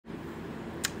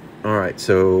Alright,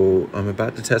 so I'm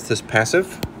about to test this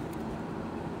passive.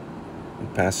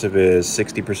 Passive is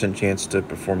 60% chance to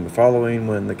perform the following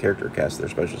when the character casts their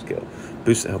special skill.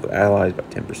 Boosts the health of allies by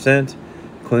 10%.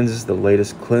 Cleanses the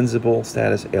latest cleansable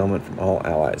status ailment from all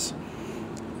allies.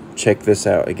 Check this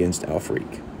out against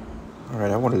Alfrike.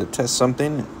 Alright, I wanted to test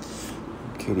something.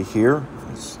 Katie here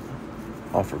has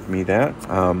offered me that.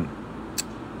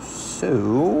 So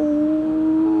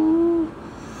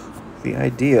the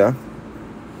idea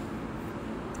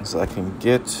is I can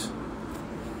get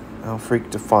Alfrike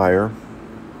to fire.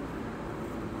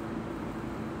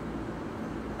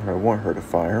 I want her to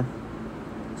fire,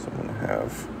 so I'm going to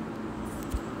have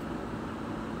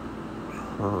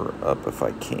her up if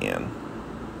I can.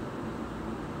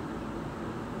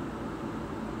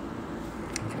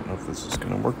 I don't know if this is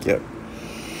going to work yet.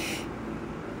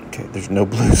 Okay, there's no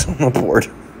blues on the board.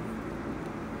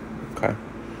 Okay,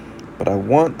 but I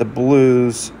want the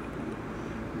blues.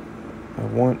 I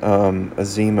want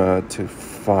Azima to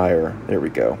fire. There we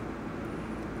go.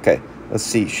 Okay, let's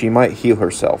see. She might heal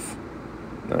herself.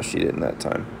 No, she didn't that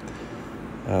time.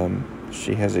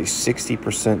 She has a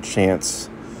 60% chance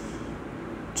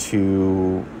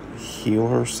to heal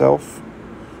herself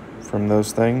from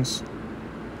those things.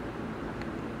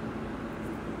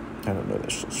 I don't know that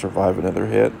she'll survive another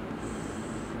hit.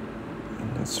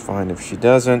 And that's fine if she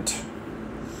doesn't,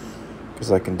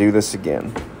 because I can do this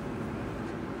again.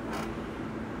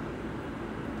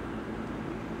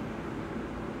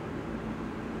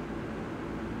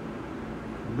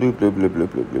 Bloop, bloop, bloop, bloop,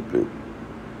 bloop, bloop, bloop.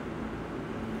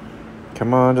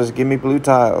 Come on, just give me blue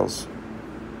tiles.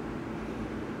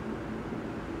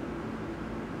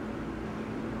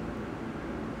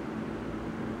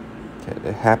 Okay,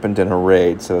 it happened in a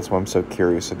raid, so that's why I'm so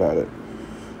curious about it.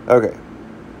 Okay,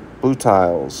 blue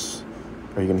tiles.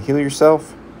 Are you going to heal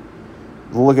yourself?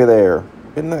 Look at there.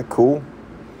 Isn't that cool?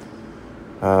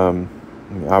 I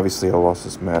mean, obviously I lost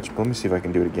this match, but let me see if I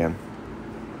can do it again.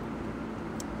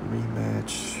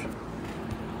 Rematch.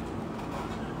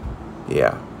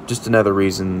 Yeah, just another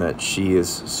reason that she is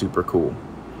super cool.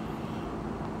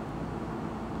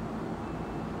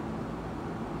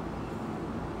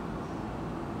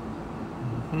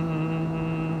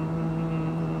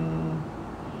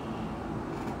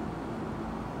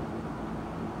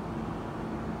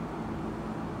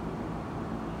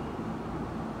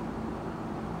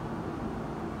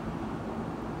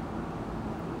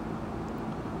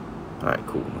 Alright,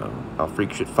 cool.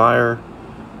 Alfrike should fire.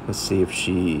 Let's see if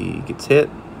she gets hit.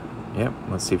 Yep,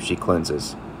 let's see if she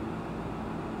cleanses.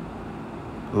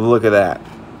 Look at that.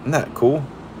 Isn't that cool?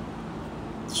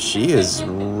 She is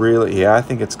really... Yeah, I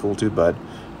think it's cool too, bud.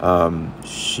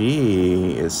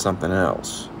 She is something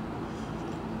else.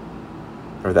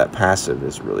 Or that passive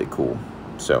is really cool.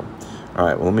 So,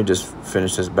 alright, well, let me just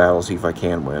finish this battle, see if I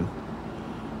can win.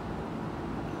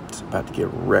 It's about to get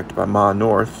wrecked by Ma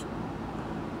North.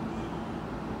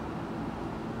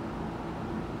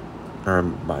 Or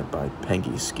by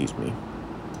Pengy, excuse me.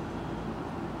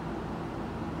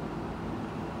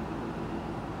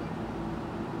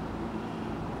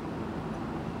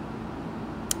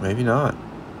 Maybe not.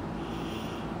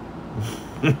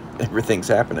 Everything's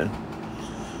happening.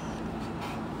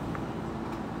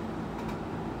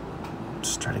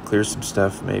 Just trying to clear some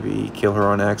stuff. Maybe kill her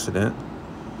on accident.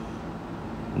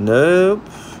 Nope.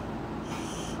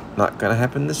 Not gonna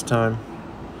happen this time.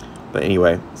 But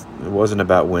anyway, it wasn't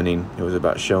about winning. It was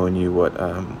about showing you what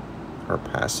her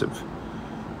passive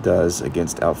does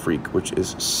against Alfrike, which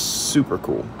is super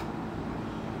cool.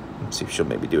 Let's see if she'll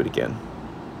maybe do it again.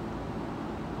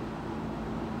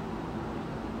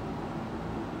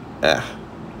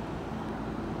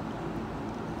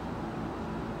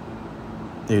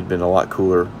 It would have been a lot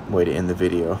cooler way to end the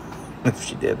video if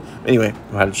she did. Anyway,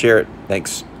 I had to share it.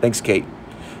 Thanks. Thanks, Kate.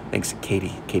 Thanks,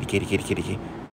 Katie. Katie.